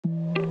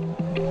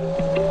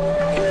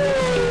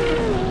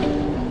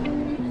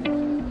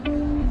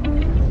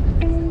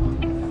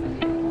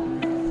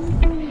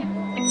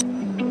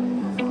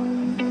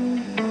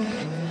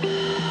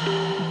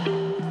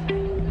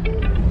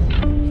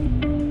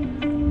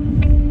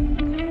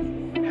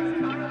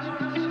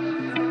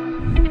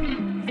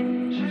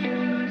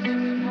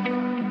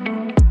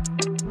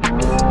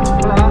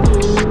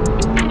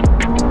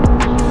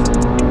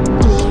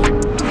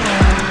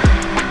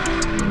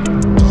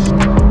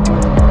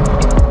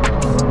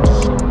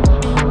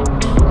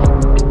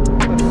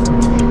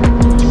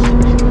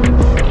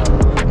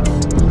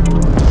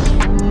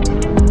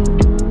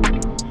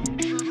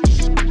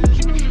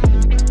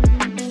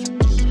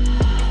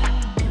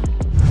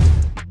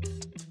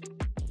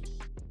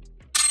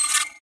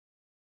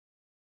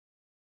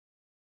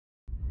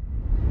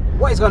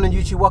What is going on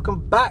YouTube? Welcome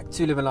back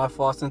to Living Life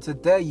Fast, and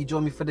today you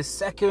join me for the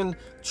second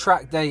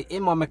track day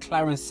in my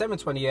Mclaren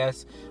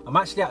 720S. I'm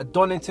actually at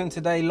Donington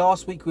today.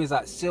 Last week we was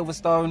at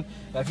Silverstone.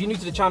 If you're new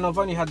to the channel, I've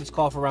only had this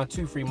car for around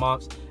 2-3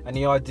 months, and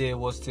the idea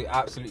was to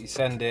absolutely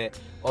send it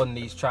on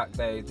these track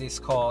days. This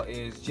car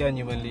is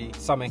genuinely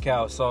something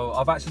else. So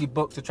I've actually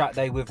booked a track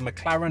day with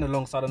Mclaren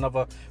alongside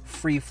another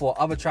 3-4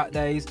 other track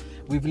days.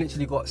 We've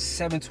literally got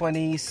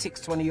 720s,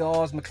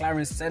 620Rs,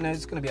 McLaren Sennas.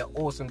 It's going to be an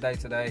awesome day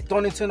today.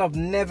 Donington, I've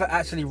never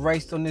actually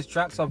raced on this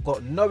track, so I've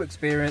got no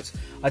experience.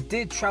 I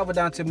did travel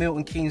down to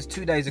Milton Keynes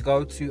 2 days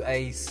ago to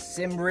a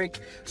simulator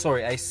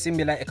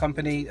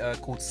company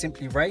called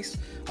Simply Race.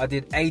 I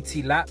did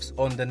 80 laps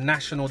on the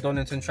national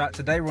Donington track.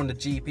 Today we're on the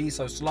GP,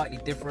 so slightly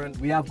different.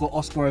 We have got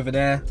Oscar over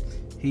there.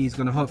 He's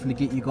going to hopefully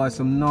get you guys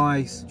some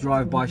nice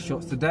drive-by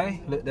shots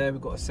today. Look there,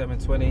 we've got a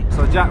 720.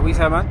 So Jack, we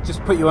say, man,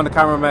 just put you on the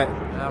camera, mate,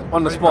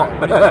 on the spot.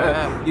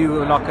 You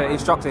were like an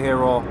instructor here,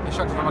 or?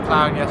 Instructor for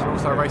McLaren, yes, but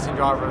also a racing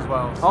driver as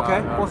well. So,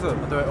 okay,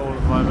 awesome. I do it all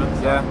at the moment.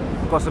 So.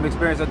 Yeah, got some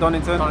experience at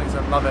Donington?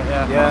 Donington, love it,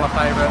 yeah. One of my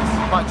favourites.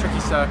 Quite a tricky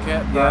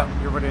circuit, but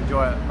you'll really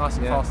enjoy it. Nice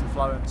and fast and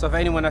flowing. So for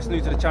anyone that's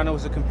new to the channel,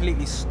 it's a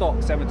completely stock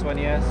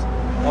 720S.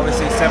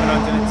 Obviously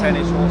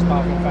 710-ish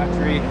horsepower from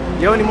factory.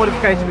 The only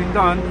modification we've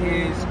done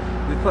is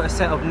we put a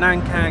set of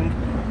Nankang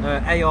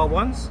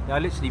AR1s. They're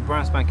literally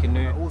brand spanking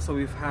new. Also,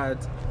 we've had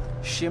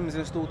shims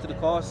installed to the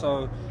car.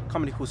 So a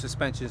company called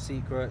Suspension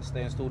Secrets,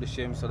 they installed the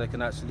shims so they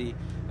can actually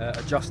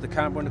adjust the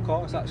camber in the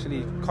car. It's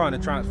actually kind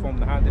of transformed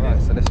the handling.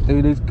 Right, so let's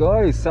do this,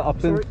 guys. Set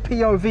up in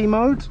POV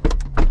mode.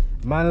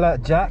 Man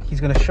like Jack, he's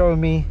going to show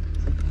me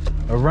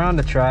around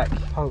the track.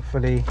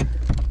 Hopefully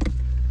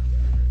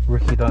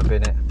Ricky don't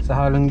bin it. So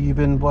how long have you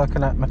been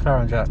working at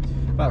McLaren, Jack?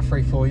 About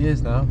 3-4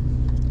 years now.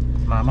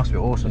 Man, it must be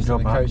an awesome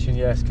job, man. Coaching,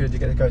 yeah, it's good. You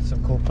get to go to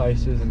some cool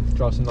places and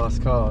drive some nice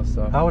cars.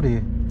 So. How old are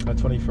you? I'm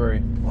 23.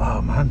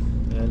 Wow, man.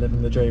 Yeah,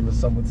 living the dream, as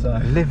some would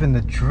say. Living the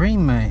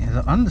dream, mate, is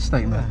an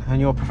understatement. Yeah. And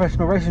you're a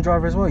professional racing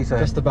driver as well, you say?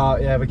 Just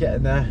about, yeah, we're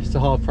getting there. It's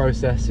a hard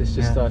process. It's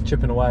just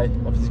chipping away.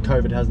 Obviously,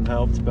 COVID hasn't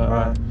helped,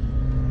 but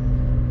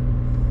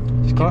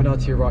just keeping on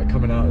to your right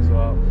coming out as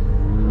well.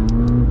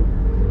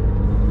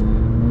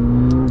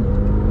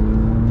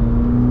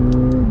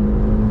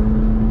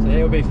 So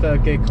here will be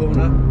third gear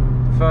corner.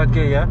 Third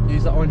gear, yeah?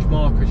 Use that orange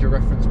marker as your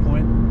reference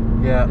point.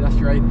 Yeah. That's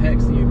your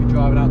apex that you'll be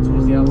driving out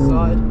towards the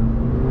outside.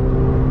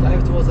 Get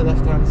over towards the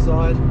left hand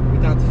side.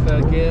 We're down to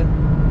third gear.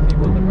 Keep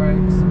on the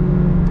brakes.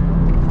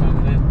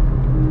 Standing in.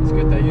 It's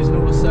good, they're using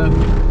all the circuit,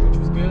 which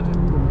was good.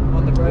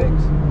 On the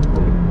brakes.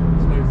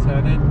 Smooth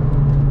turn in.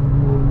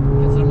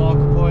 Get to the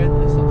marker point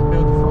and start to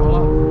build the throttle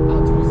up.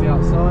 Out towards the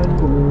outside.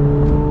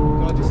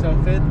 Guide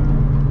yourself in.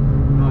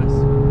 Nice.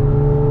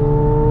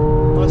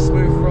 Nice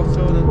smooth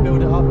throttle and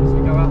build it up as we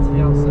go out to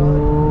the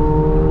outside.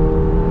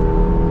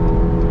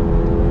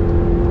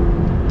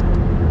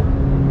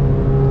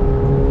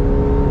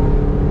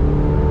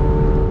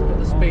 Get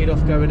the speed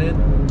off going in,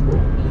 and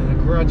then a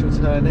gradual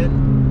turn in.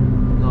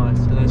 Nice,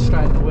 and then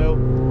straighten the wheel.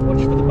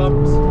 Watch for the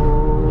bumps,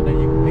 and then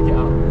you can pick it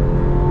up.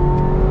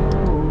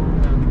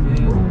 Down the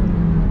gears.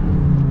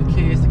 The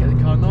key is to get the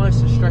car nice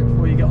and straight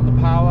before you get on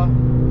the power.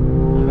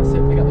 And that's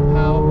it, pick up the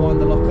power, wind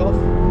the lock off.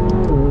 Off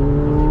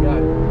you go.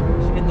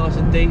 So you get nice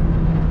and deep.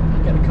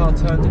 Get the car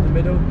turned in the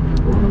middle.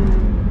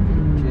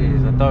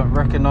 Jeez, I don't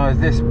recognise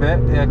this bit.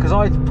 Yeah, because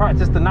I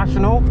practiced the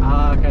national.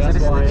 Ah, okay, so that's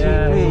this why, is the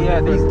GP.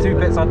 Yeah, these two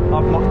bits I've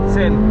not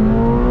seen.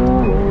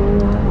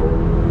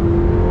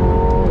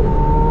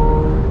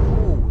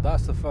 Ooh,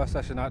 that's the first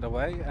session out of the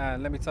way,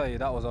 and let me tell you,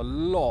 that was a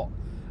lot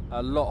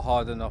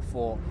harder than I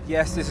thought.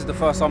 Yes, this is the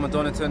first time at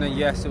Donington, and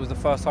yes, it was the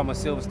first time at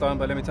Silverstone,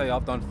 but let me tell you,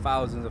 I've done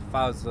thousands of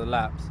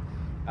laps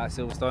at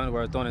Silverstone,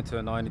 whereas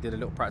Donington, I only did a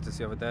little practice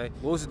the other day.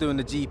 We're also doing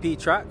the GP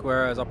track,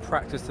 whereas I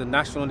practiced the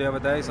national the other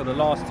day, so the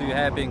last two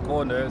hairpin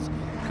corners,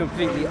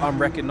 completely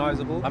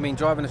unrecognisable. I mean,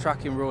 driving the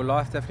track in real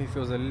life definitely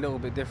feels a little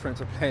bit different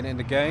to playing it in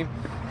the game.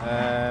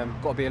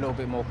 Got to be a little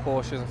bit more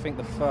cautious. I think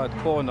the third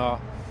corner,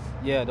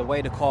 yeah, the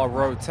way the car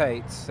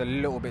rotates, a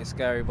little bit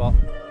scary, but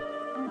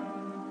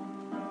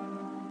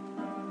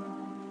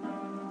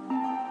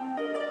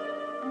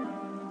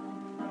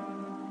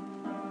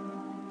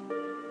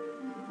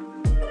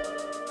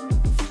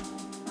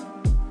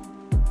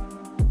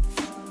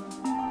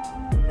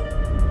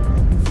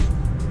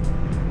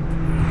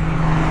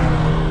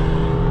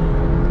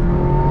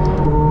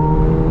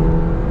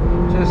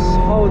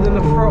holding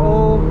the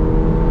throttle,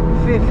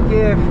 5th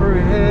gear through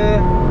here,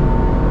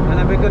 and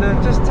then we're going to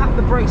just tap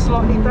the brake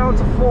slightly down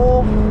to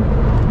 4th,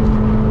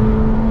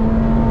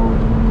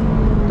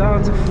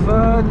 down to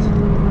 3rd,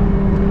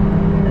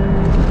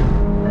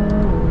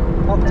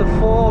 up to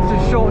 4th,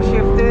 just short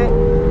shift it,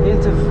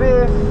 into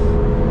 5th,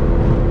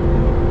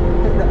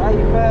 hit the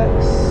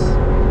apex,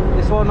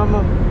 this one I'm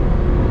a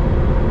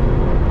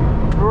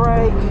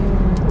brake,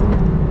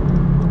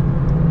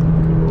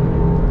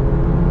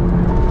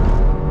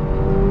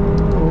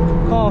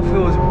 car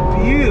feels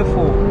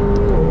beautiful.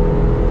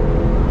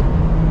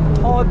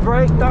 Hard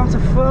brake down to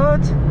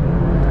 3rd,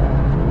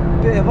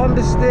 bit of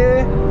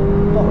understeer,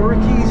 but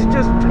Ricky's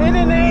just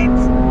pinning it.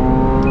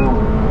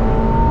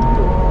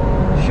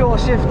 got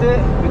to shift it.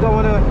 We don't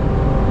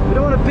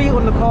want to beat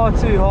on the car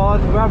too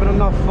hard. We're having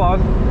enough fun.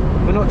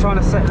 We're not trying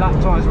to set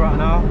lap times right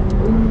now.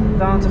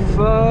 Down to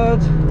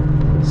third.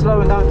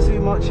 Slowing down too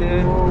much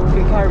here. We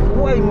can carry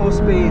way more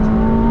speed.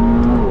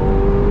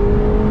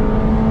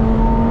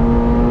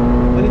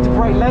 We need to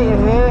brake later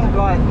here,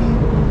 like,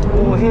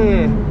 or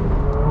here.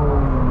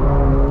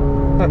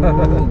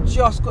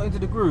 Just got into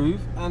the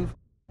groove and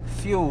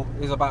fuel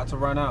is about to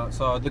run out.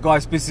 So the guy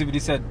specifically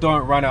said,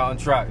 don't run out on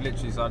track,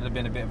 literally. So it'd have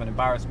been a bit of an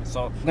embarrassment.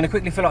 So I'm going to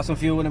quickly fill up some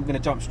fuel and I'm going to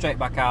jump straight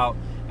back out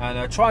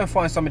and try and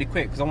find somebody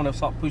quick because I want to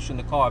start pushing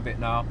the car a bit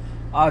now.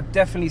 I'd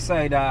definitely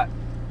say that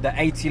the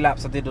 80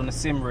 laps I did on the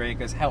sim rig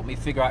has helped me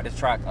figure out the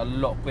track a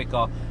lot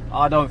quicker.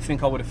 I don't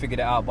think I would have figured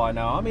it out by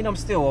now. I mean, I'm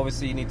still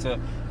obviously need to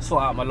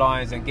sort out my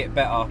lines and get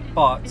better,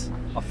 but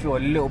I feel a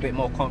little bit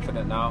more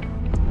confident now.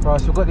 Right,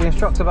 so we've got the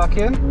instructor back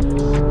in.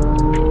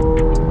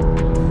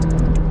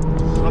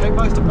 I think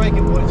most of the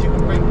braking points you can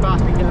bring back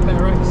and get a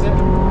better exit.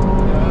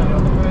 Early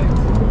on the brakes.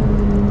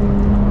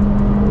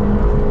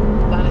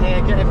 Down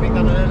here, get everything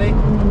done early.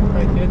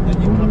 Brake in,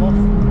 then you can come off.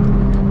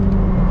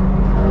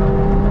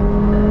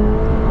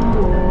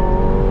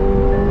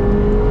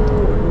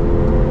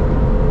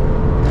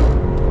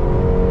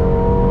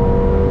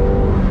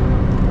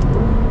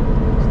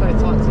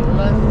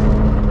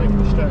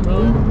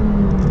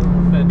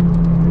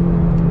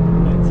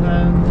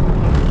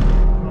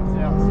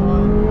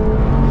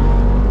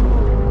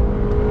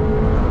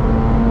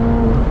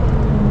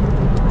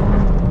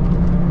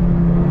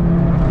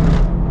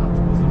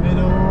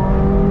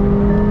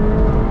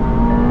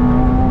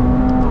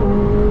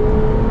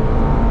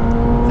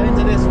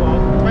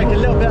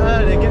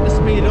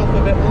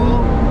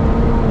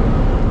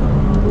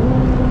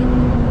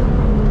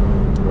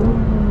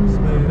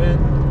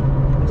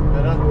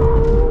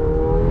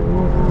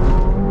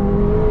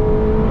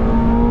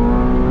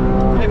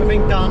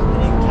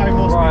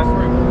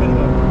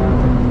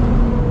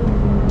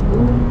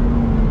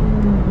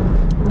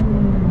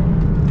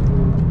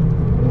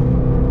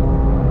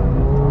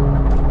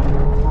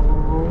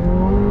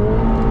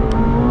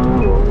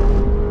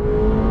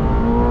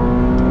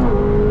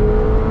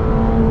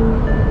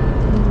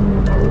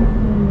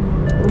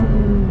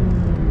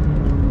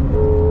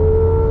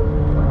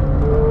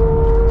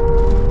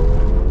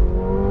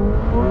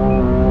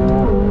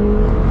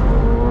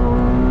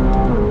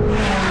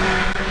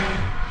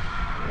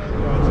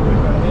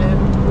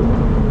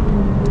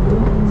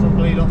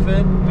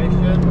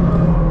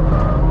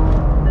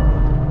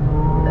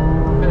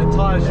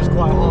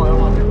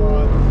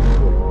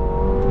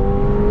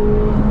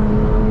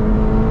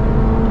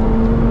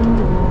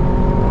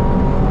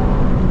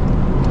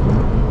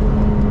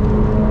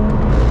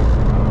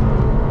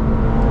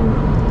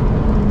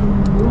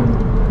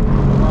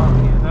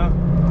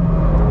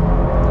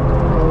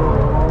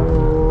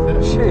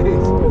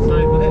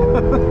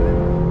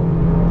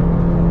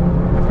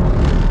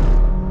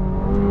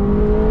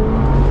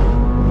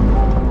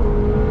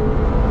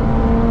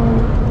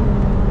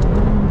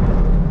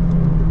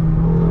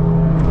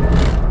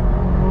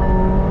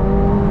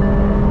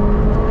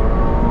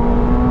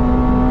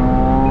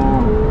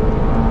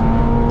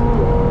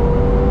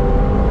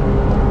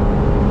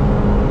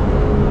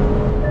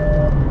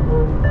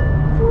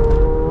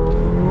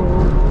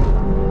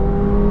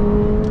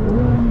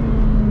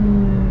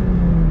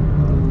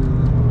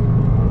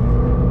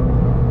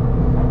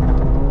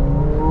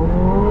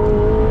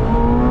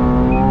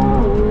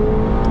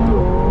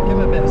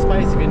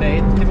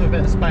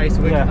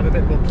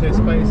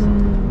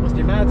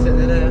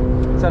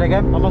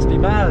 Again? I must be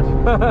mad.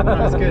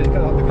 That's good, it's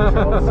got under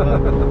control. So.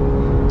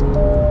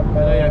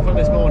 But yeah, from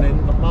this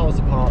morning, miles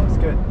apart, it's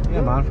good.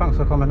 Yeah, man, thanks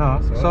for coming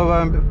out. Right. So,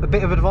 a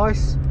bit of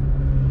advice?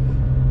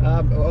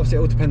 Obviously,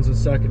 it all depends on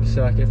circuit to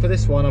circuit. For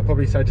this one, I'll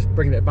probably say just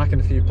bringing it back in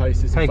a few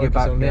places. Take it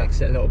back, on the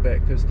exit a little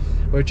bit because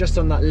we're just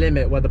on that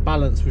limit where the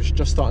balance was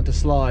just starting to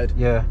slide.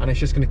 Yeah. And it's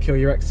just going to kill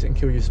your exit and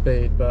kill your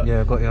speed. But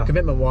yeah, got you.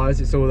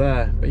 Commitment-wise, it's all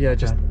there. But yeah,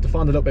 just to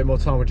find a little bit more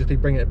time, we'll just be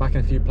bringing it back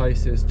in a few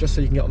places just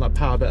so you can get on that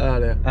power a bit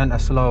earlier. Enter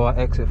slower,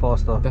 exit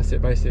faster. That's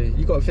it, basically.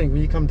 You got to think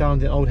when you come down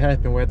the old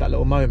hairpin, we had that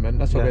little moment.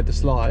 That's why we had the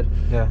slide.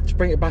 Yeah. Just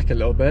bring it back a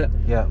little bit.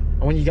 Yeah.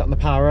 And when you get on the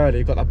power early,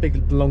 you've got that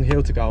big long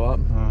hill to go up.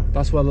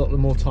 That's where a lot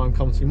more time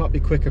comes. You might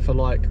be quicker for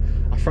like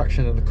a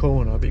fraction of the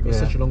corner, but you've got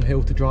such a long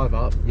hill to drive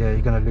up. Yeah,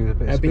 you're going to lose a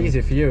bit of speed. It'll be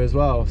easier for you as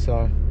well,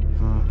 so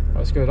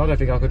that's good. I don't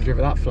think I could have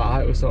driven it that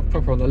flat. It was sort of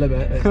proper on the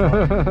limit. It's like,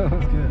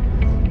 it's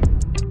good.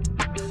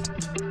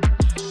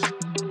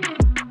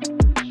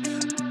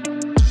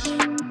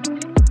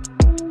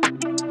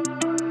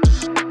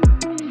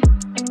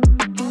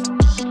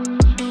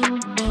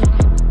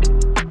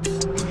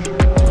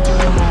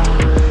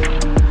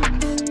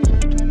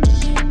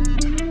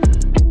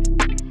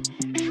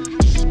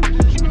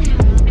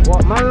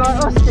 Man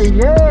like Oscar,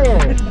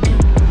 yeah!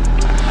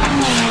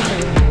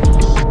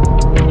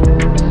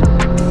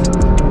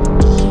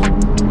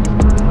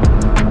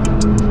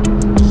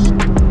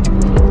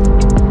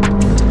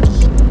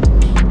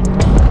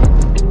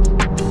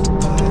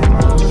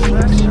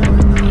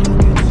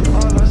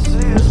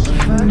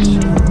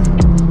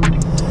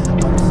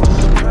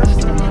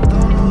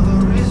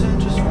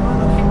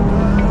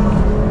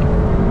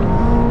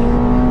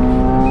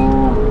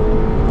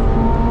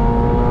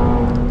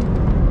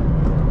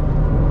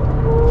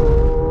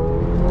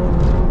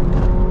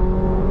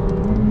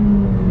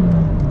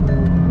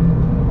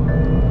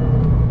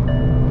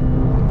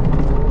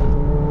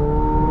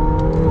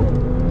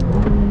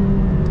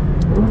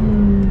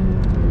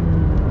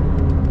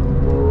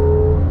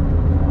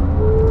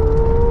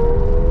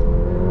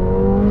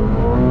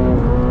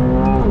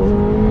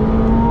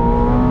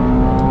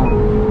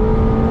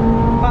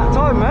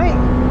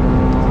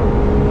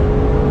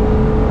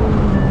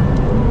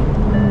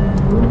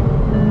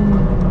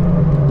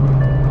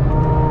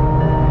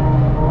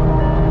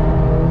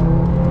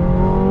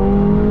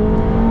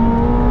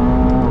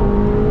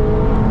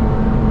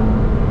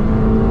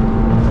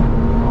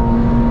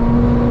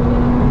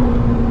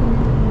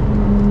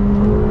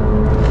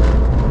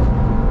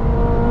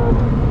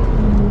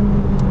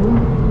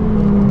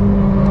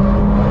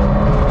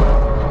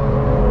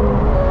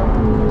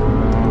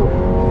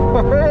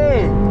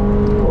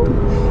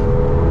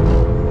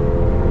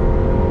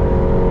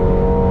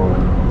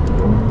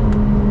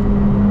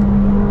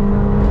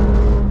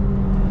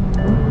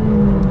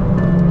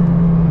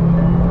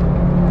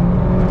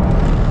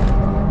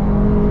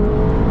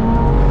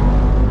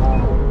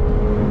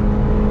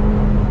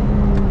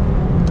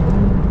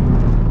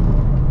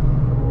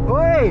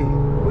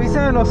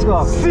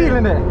 Oscar,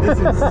 feeling it. This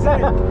is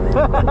sick.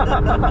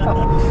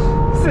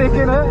 Sick,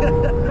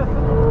 innit?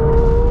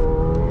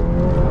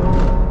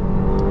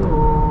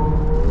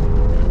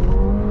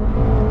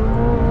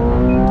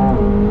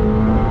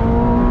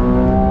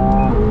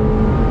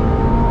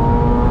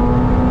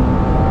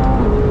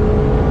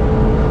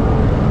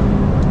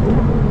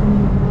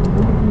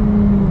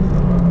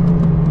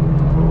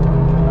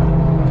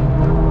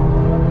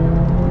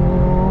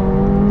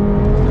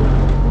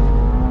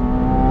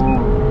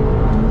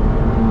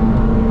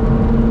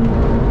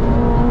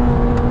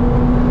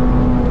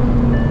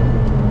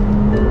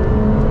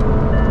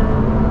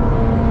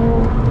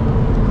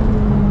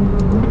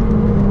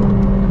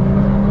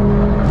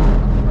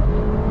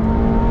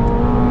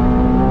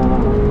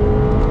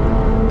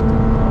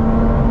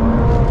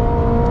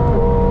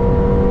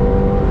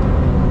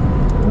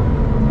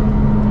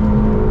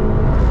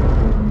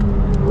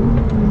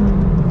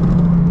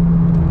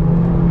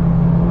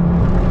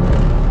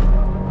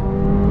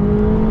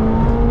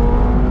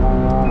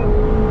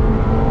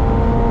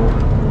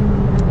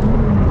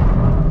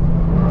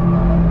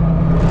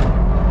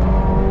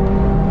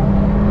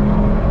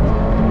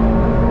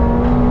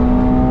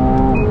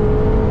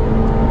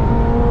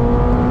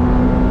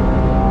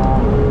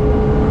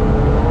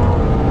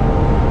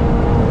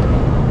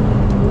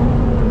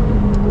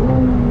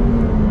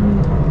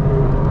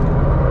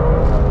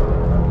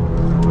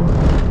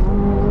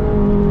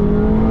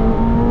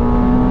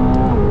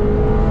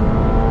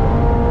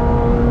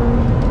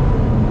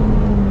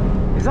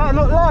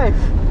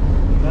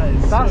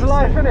 That's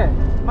life, innit?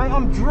 Mate,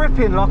 I'm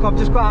dripping like I've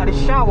just got out of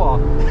the shower.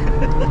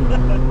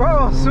 Bro,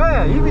 I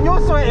swear, even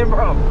you're sweating,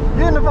 bro.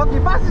 You're in the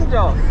fucking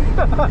passenger.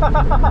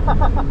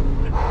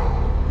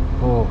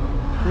 Oh,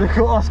 look at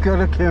Oscar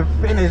looking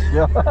finished,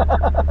 yo.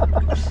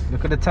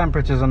 Look at the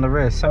temperatures on the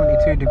rear,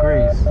 72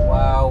 degrees.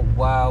 Wow,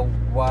 wow,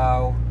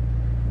 wow,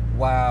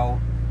 wow.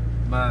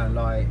 Man,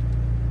 like,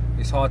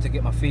 it's hard to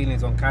get my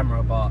feelings on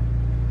camera, but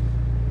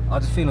I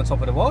just feel on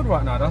top of the world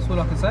right now. That's all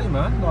I can say,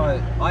 man.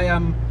 Like, I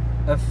am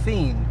a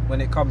fiend when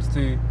it comes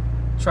to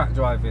track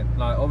driving.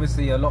 Like,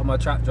 obviously a lot of my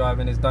track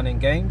driving is done in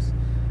games.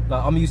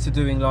 Like, I'm used to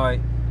doing like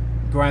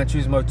Gran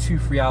Turismo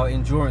 2-3 hour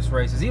endurance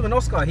races. Even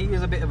Oscar, he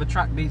is a bit of a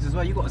track beast as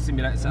well. You got a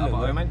simulator setup at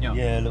home, ain't you?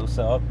 Yeah, a little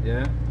setup.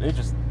 Yeah.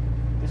 This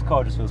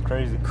car just feels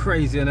crazy.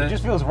 Crazy, innit? It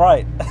just feels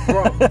right.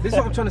 Bro, this is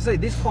what I'm trying to say.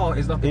 This car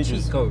is like a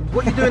cheat code.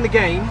 What you do in the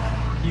game,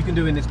 you can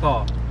do in this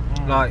car.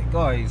 Like,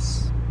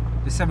 guys,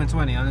 the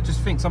 720, and I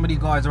just think some of these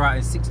guys are out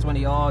in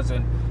 620Rs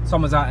and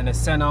someone's out in a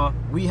Senna.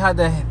 We had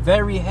a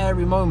very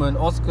hairy moment.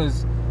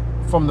 Oscar's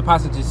from the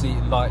passenger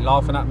seat, like,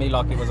 laughing at me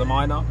like it was a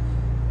minor.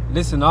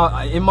 Listen,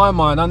 in my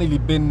mind, I nearly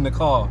been in the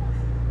car.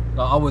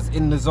 Like, I was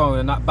in the zone,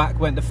 and that back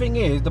went. The thing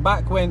is, the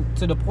back went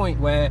to the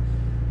point where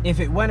if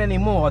it went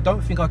anymore, I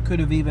don't think I could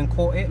have even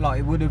caught it. Like,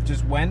 it would have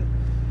just went.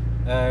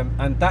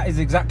 And that is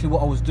exactly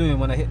what I was doing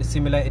when I hit the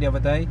simulator the other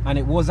day, and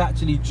it was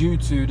actually due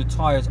to the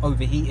tyres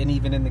overheating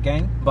even in the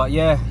game. But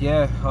yeah,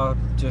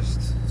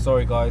 just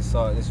sorry guys,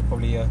 this is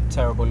probably a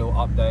terrible little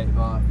update,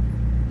 but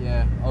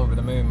yeah, over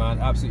the moon, man.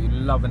 Absolutely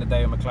loving the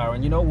day of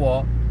McLaren. You know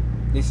what,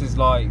 this is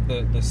like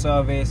the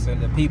service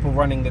and the people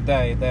running the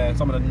day. They're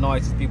some of the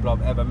nicest people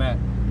I've ever met.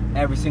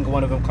 Every single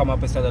one of them come up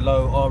and said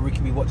hello. Oh,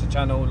 Ricky, we watch the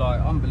channel.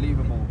 Like,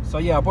 unbelievable. So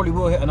yeah, I probably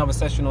will hit another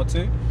session or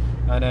two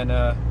and then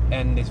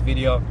end this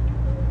video.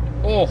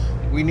 Oh,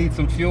 we need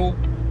some fuel.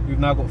 We've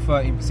now got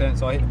 13%,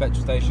 so I hit the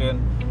petrol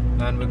station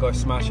and we'll go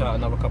smash out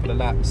another couple of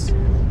laps.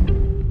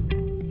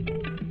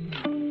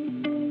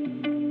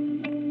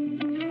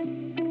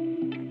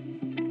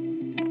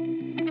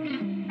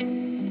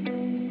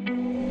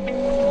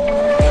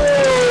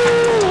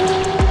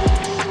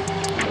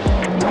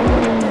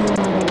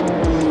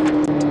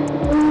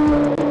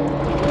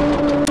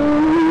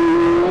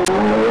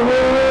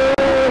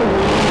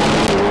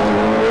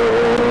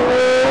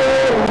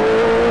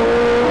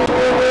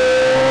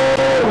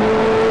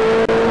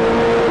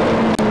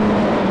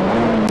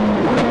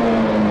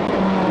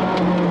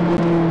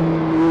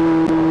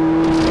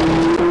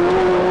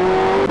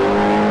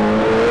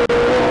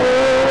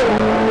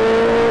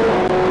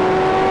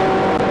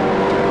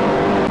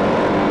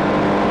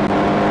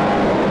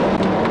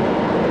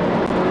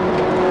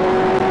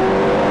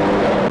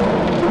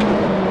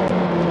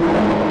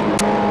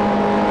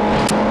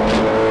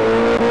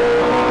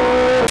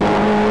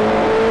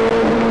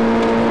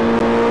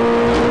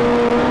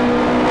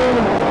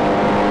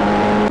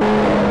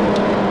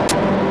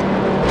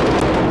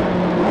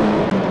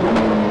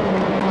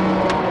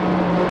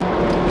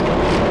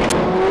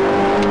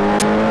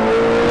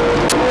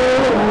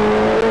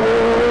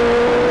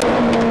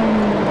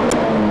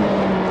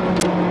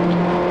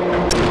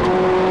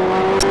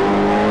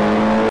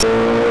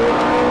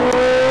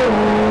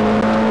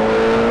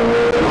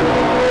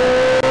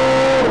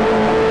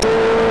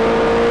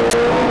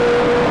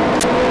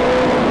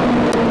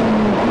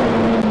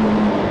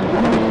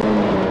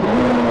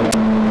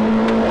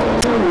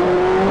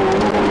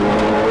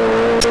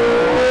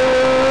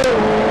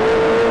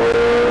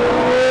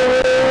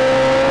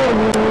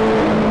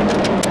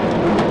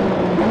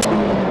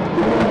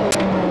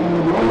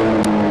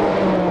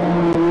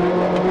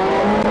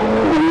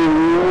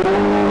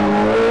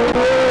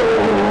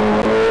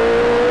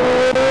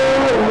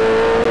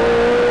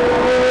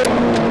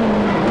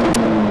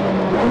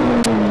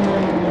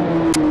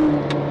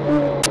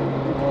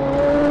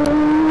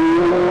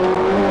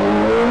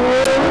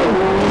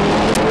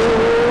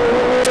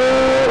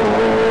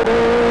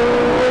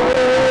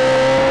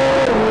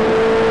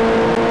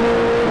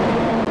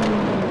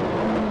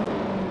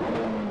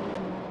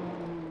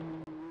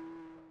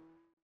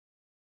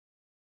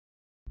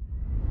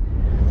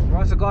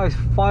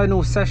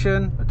 final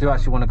session. I do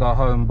actually want to go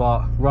home,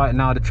 but right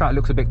now the track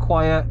looks a bit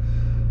quiet,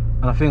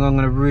 and I think I'm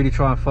going to really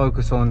try and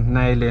focus on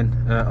nailing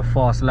a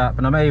fast lap,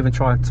 and I may even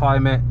try and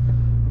time it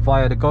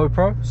via the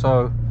GoPro,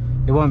 so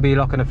it won't be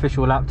like an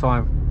official lap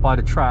time by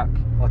the track.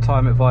 I'll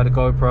time it via the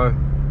GoPro.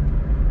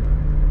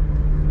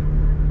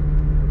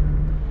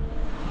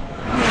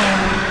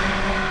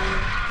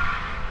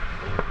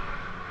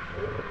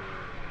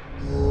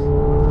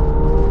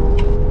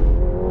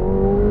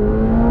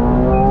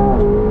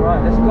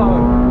 Right, let's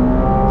go.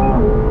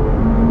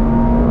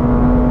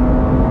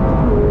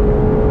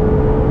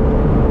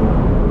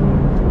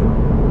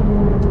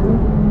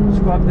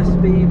 Scrub the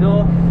speed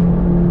off,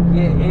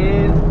 get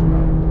in.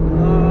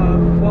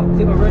 Fucked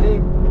it already.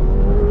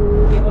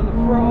 Get on the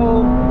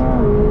throttle.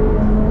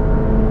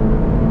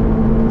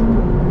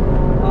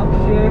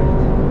 Upshift.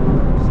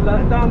 Slow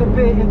it down a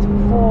bit into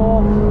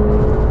 4.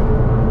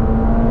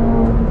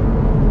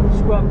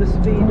 Scrub the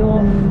speed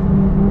off.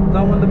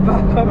 Don't want the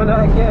back coming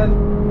out again.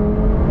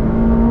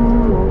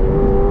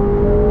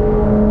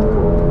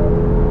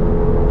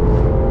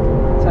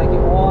 Take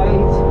it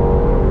wide.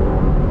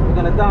 We're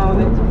gonna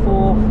down it to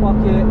 4.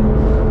 Fuck it.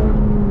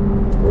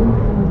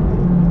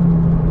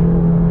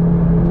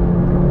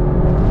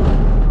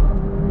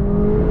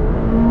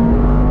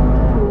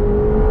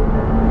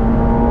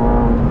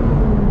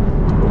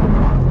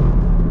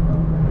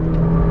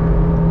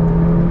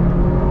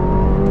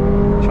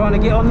 Trying to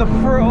get on the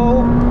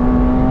throttle.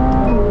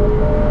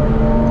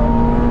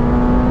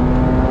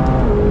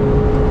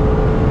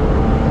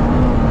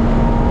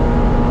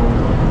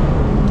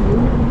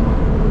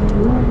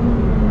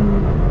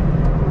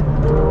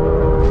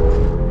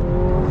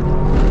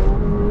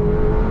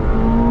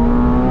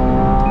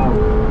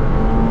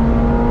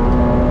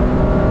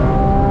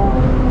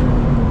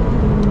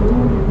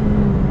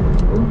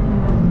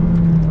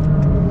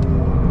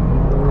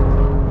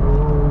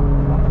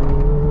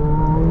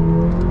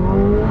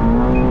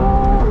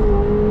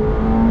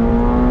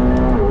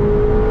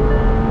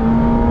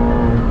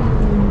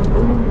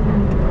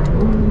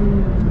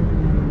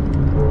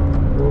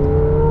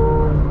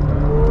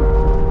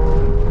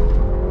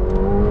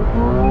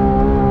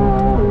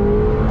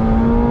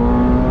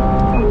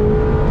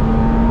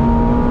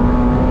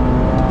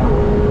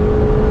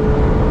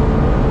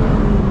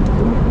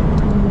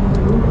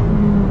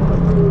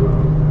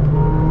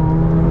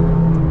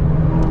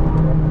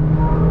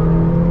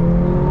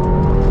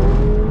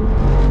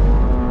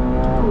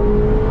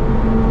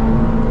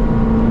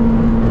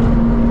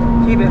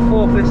 Keep it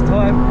 4th this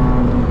time.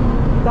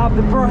 Dab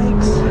the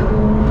brakes.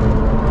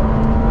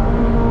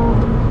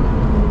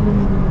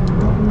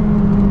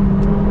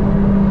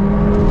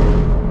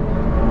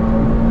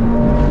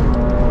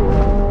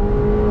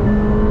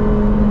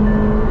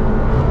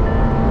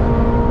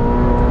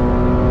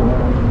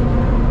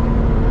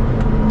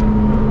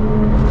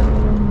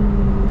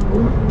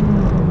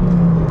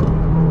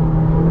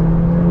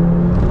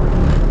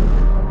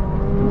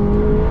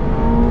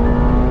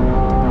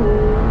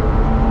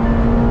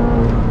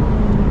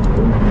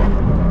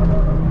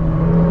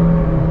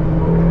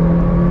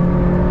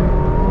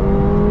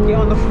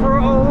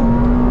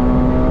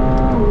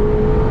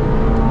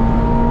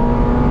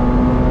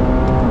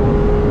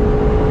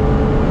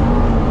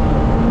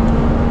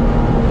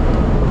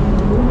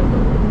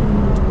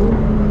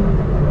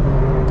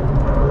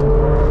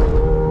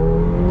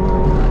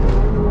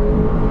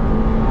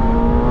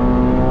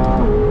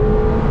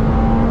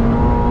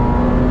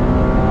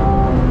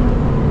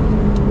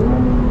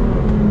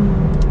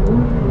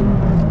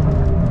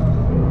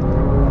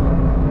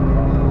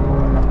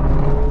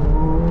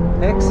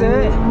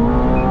 Exit.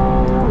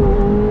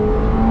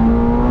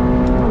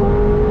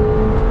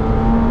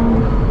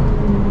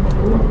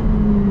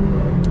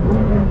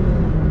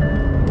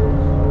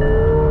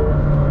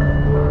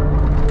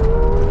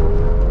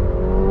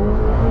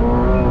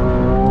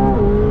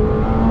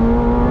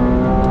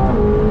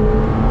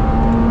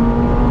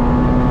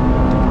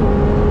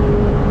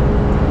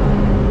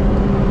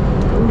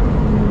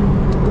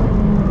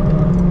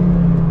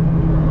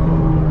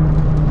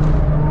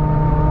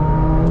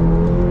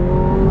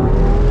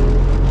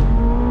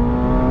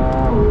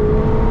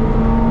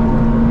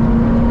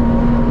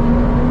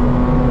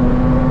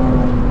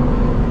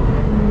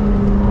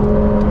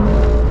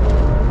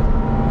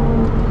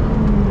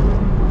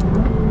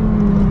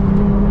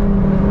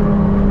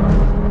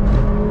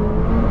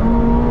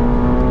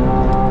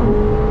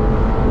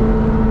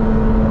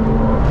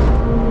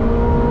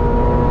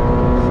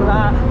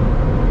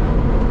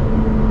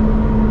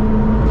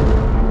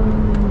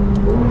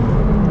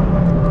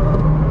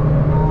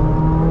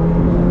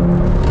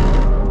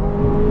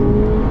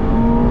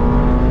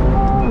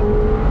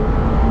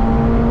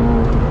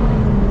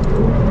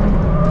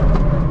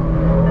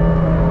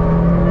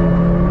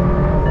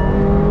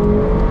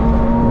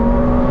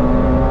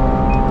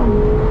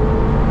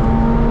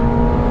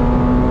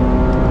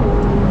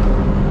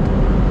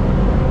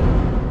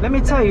 Let me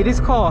tell you, this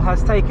car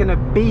has taken a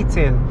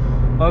beating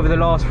over the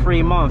last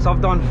 3 months.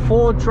 I've done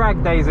 4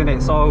 drag days in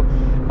it, so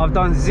I've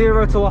done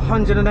 0 to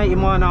 180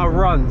 mile an hour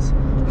runs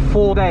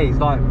 4 days,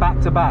 like back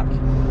to back.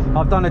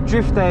 I've done a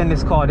drift day in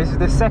this car. This is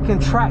the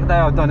second track day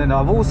I've done in it.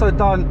 I've also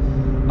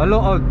done a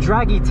lot of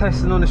draggy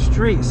testing on the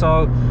street.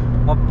 So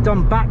I've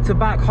done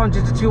back-to-back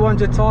 100 to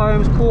 200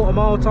 times,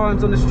 quarter-mile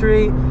times on the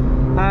street.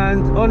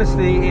 And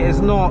honestly, it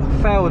has not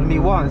failed me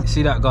once. You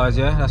see that, guys,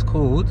 yeah? That's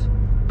called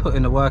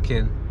putting the work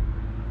in.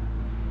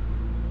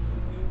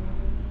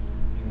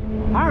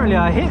 Apparently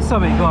I hit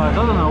something, guys.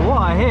 I don't know what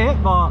I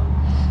hit, but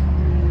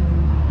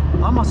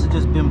I must have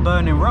just been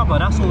burning rubber.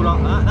 That's all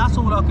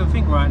I can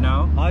think right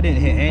now. I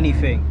didn't hit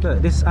anything.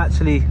 Look, this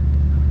actually,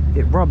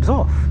 it rubs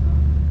off.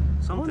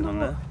 Something on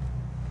there.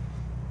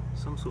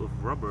 Some sort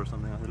of rubber or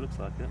something, it looks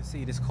like it. You can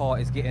see this car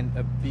is getting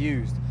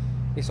abused.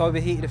 It's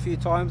overheated a few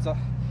times.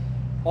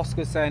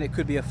 Oscar's saying it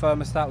could be a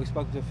thermostat. We've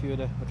spoken to a few of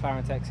the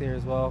McLaren techs here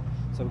as well.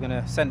 So we're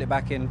gonna send it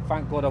back in.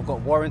 Thank God I've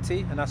got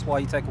warranty, and that's why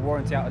you take a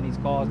warranty out on these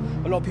cars.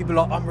 A lot of people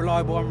are like,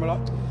 unreliable.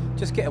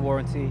 Just get a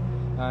warranty.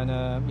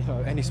 And you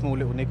know, any small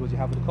little niggles you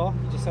have with the car,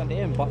 you just send it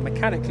in. But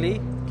mechanically,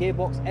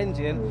 gearbox,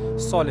 engine,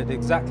 solid.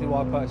 Exactly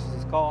why I purchased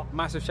this car.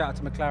 Massive shout out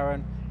to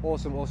McLaren.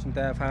 Awesome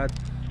day I've had.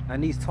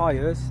 And these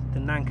tyres, the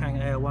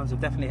Nankang Air ones, have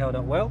definitely held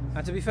up well.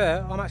 And to be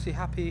fair, I'm actually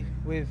happy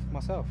with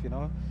myself, you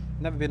know.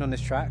 Never been on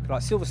this track.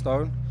 Like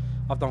Silverstone,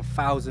 I've done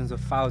thousands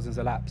of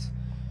laps.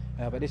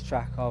 But this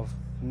track, I've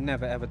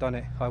never ever done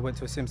it. I went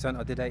to a sim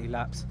centre, did 80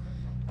 laps.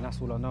 And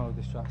that's all I know of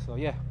this track. So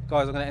yeah,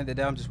 guys, I'm gonna end it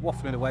there. I'm just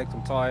waffling away because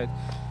I'm tired.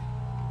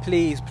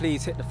 Please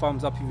hit the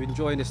thumbs up if you're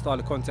enjoying this style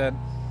of content.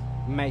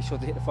 Make sure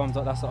to hit the thumbs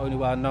up. That's the only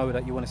way I know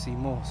that you want to see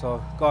more.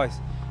 So guys,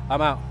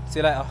 I'm out. See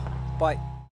you later. Bye.